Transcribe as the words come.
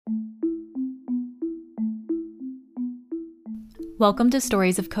Welcome to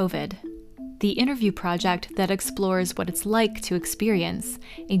Stories of COVID, the interview project that explores what it's like to experience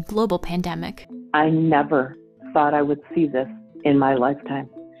a global pandemic. I never thought I would see this in my lifetime.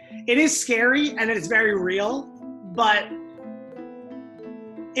 It is scary and it is very real, but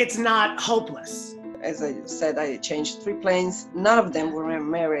it's not hopeless. As I said, I changed 3 planes. None of them were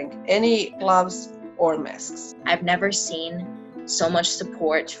wearing any gloves or masks. I've never seen so much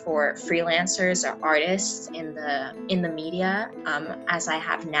support for freelancers or artists in the media as I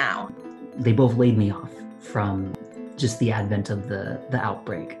have now. They both laid me off from just the advent of the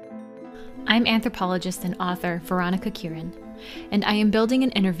outbreak. I'm anthropologist and author Veronica Kieran, and I am building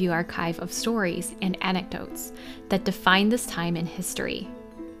an interview archive of stories and anecdotes that define this time in history.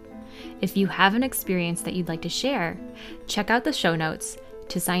 If you have an experience that you'd like to share, check out the show notes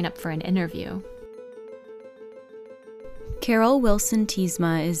to sign up for an interview. Carol Wilson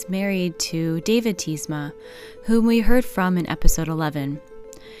Tiesma is married to David Tiesma, whom we heard from in episode 11.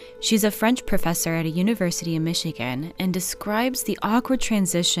 She's a French professor at a university in Michigan and describes the awkward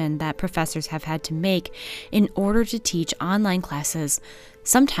transition that professors have had to make in order to teach online classes,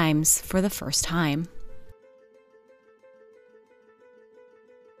 sometimes for the first time.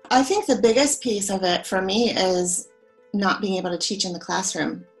 I think the biggest piece of it for me is not being able to teach in the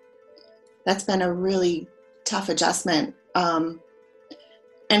classroom. That's been a really tough adjustment, and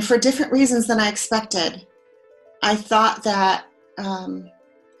for different reasons than I expected. I thought that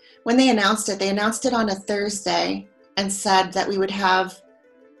when they announced it on a Thursday and said that we would have,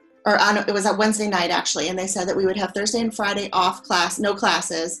 it was a Wednesday night actually, and they said that we would have Thursday and Friday off class, no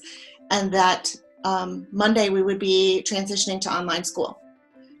classes, and that Monday we would be transitioning to online school.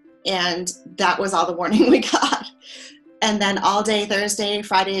 And that was all the warning we got. And then all day Thursday,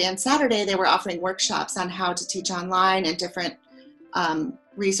 Friday, and Saturday, they were offering workshops on how to teach online and different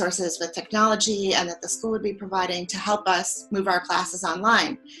resources with technology, and that the school would be providing to help us move our classes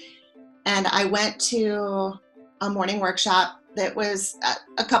online. And I went to a morning workshop that was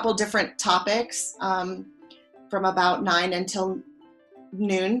a couple different topics from about 9 until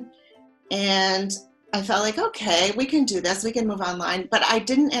noon. And I felt like, okay, we can do this, we can move online. But I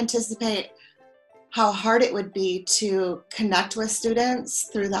didn't anticipate how hard it would be to connect with students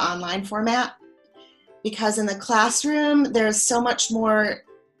through the online format. Because in the classroom, there's so much more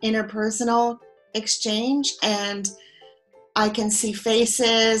interpersonal exchange, and I can see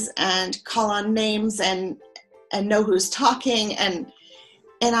faces and call on names and know who's talking. And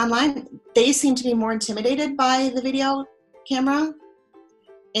online, they seem to be more intimidated by the video camera.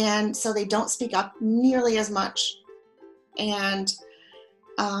 And so they don't speak up nearly as much. And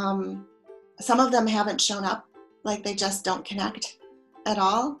some of them haven't shown up, like they just don't connect at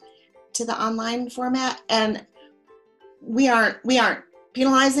all to the online format. And we aren't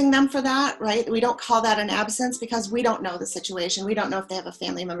penalizing them for that, right? We don't call that an absence because we don't know the situation. We don't know if they have a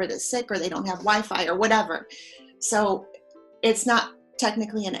family member that's sick or they don't have Wi-Fi or whatever. So it's not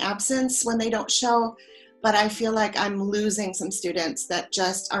technically an absence when they don't show. But I feel like I'm losing some students that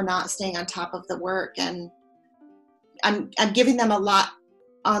just are not staying on top of the work, and I'm giving them a lot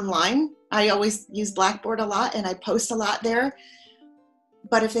online. I always use Blackboard a lot and I post a lot there.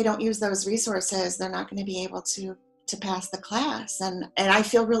 But if they don't use those resources, they're not going to be able to pass the class. And I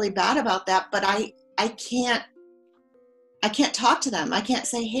feel really bad about that, but I can't talk to them. I can't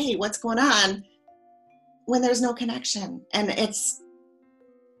say, hey, what's going on, when there's no connection. And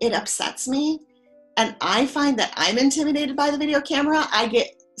it upsets me. And I find that I'm intimidated by the video camera. I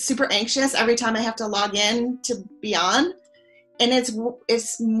get super anxious every time I have to log in to be on. And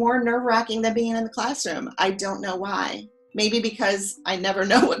it's more nerve-wracking than being in the classroom. I don't know why. Maybe because I never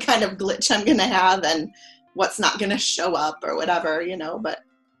know what kind of glitch I'm going to have and what's not going to show up or whatever, but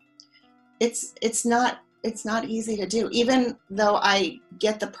it's not easy to do. Even though I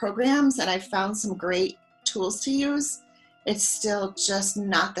get the programs and I've found some great tools to use, it's still just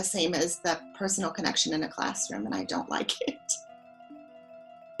not the same as the personal connection in a classroom, and I don't like it.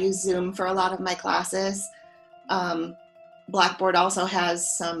 I use Zoom for a lot of my classes. Blackboard also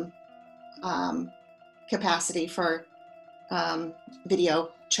has some capacity for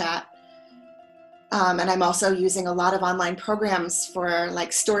video chat. And I'm also using a lot of online programs for like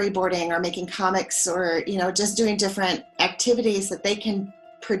storyboarding or making comics or, just doing different activities that they can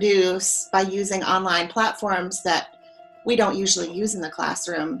produce by using online platforms that we don't usually use in the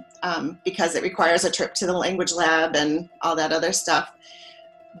classroom because it requires a trip to the language lab and all that other stuff.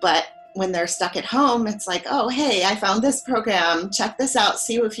 But when they're stuck at home, it's like, oh, hey, I found this program. Check this out.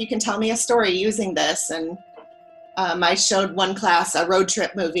 See if you can tell me a story using this. And I showed one class a road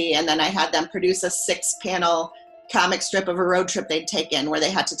trip movie, and then I had them produce a 6-panel comic strip of a road trip they'd taken where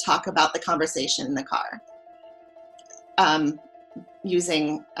they had to talk about the conversation in the car.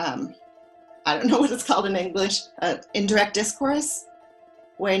 using, I don't know what it's called in English, indirect discourse.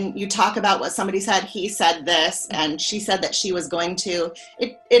 When you talk about what somebody said, he said this, and she said that she was going to,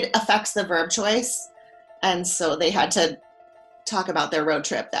 it affects the verb choice. And so they had to talk about their road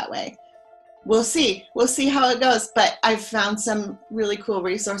trip that way. We'll see how it goes. But I've found some really cool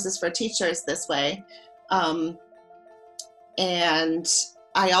resources for teachers this way. And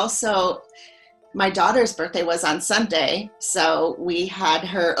I also, my daughter's birthday was on Sunday, so we had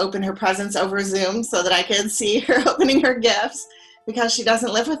her open her presents over Zoom so that I could see her opening her gifts, because she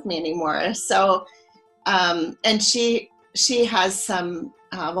doesn't live with me anymore. So, and she has some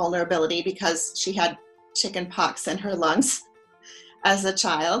vulnerability because she had chicken pox in her lungs as a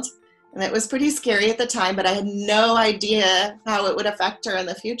child. And it was pretty scary at the time, but I had no idea how it would affect her in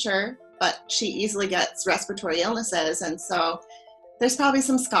the future. But she easily gets respiratory illnesses. And so there's probably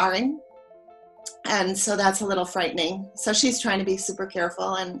some scarring. And so that's a little frightening. So she's trying to be super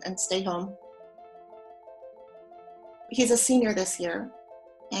careful and stay home. He's a senior this year,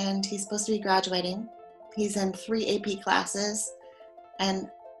 and he's supposed to be graduating. He's in 3 AP classes, and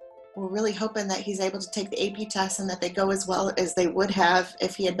we're really hoping that he's able to take the AP tests and that they go as well as they would have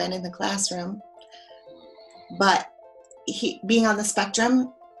if he had been in the classroom. But being on the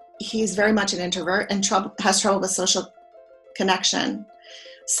spectrum, he's very much an introvert and has trouble with social connection.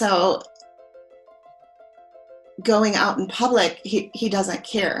 So going out in public, he doesn't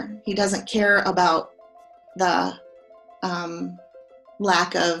care. He doesn't care about the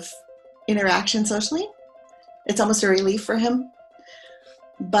lack of interaction socially. It's almost a relief for him.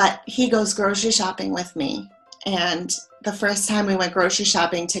 But he goes grocery shopping with me. And the first time we went grocery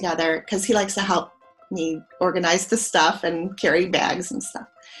shopping together, because he likes to help me organize the stuff and carry bags and stuff.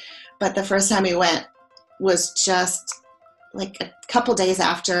 But the first time we went was just like a couple days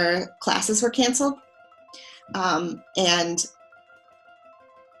after classes were canceled. And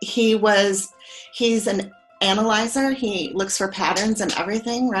he's an analyzer. He looks for patterns and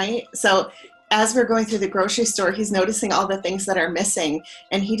everything, right? So as we're going through the grocery store, he's noticing all the things that are missing.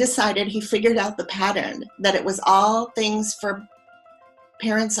 And he figured out the pattern, that it was all things for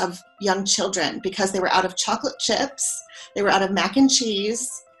parents of young children, because they were out of chocolate chips, they were out of mac and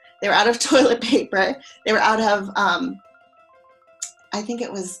cheese, they were out of toilet paper, they were out of, I think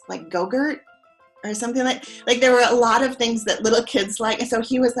it was like Go-Gurt or something like there were a lot of things that little kids like. And so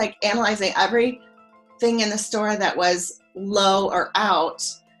he was like analyzing everything in the store that was low or out.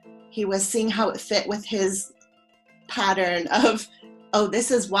 He was seeing how it fit with his pattern of, oh,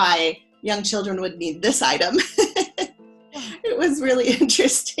 this is why young children would need this item. It was really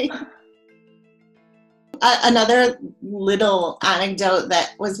interesting. Another little anecdote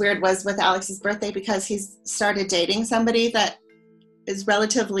that was weird was with Alex's birthday, because he's started dating somebody that is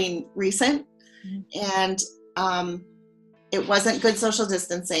relatively recent. And it wasn't good social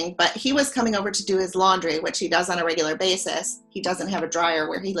distancing, but he was coming over to do his laundry, which he does on a regular basis. He doesn't have a dryer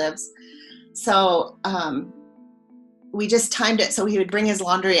where he lives. So we just timed it so he would bring his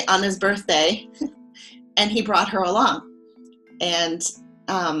laundry on his birthday, and he brought her along. And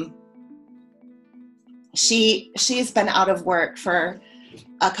she's been out of work for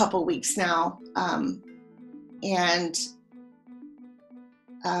a couple weeks now, and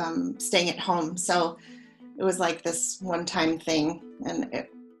staying at home. So it was like this one-time thing, and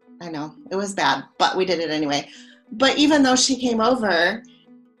I know it was bad, but we did it anyway. But even though she came over,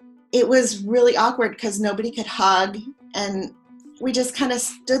 it was really awkward because nobody could hug, and we just kind of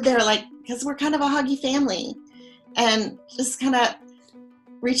stood there like, because we're kind of a huggy family, and just kind of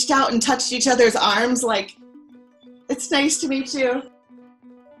reached out and touched each other's arms like, it's nice to meet you.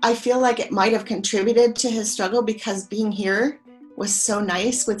 I feel like it might have contributed to his struggle, because being here was so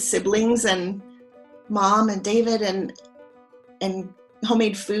nice with siblings and mom and David and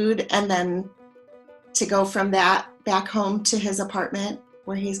homemade food, and then to go from that back home to his apartment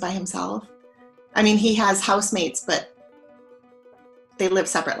where he's by himself. I mean, he has housemates, but they live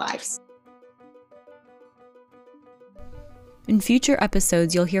separate lives. In future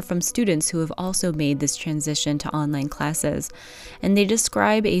episodes, you'll hear from students who have also made this transition to online classes, and they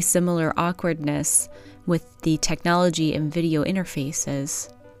describe a similar awkwardness with the technology and video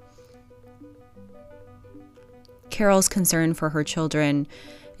interfaces. Carol's concern for her children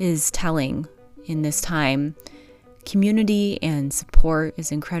is telling in this time. Community and support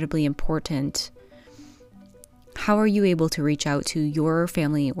is incredibly important. How are you able to reach out to your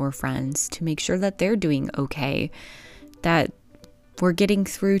family or friends to make sure that they're doing okay, that we're getting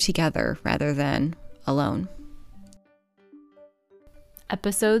through together rather than alone?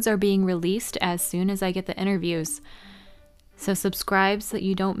 Episodes are being released as soon as I get the interviews. So subscribe so that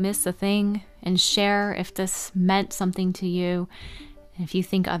you don't miss a thing, and share if this meant something to you, and if you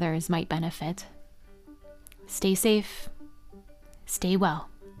think others might benefit. Stay safe. Stay well.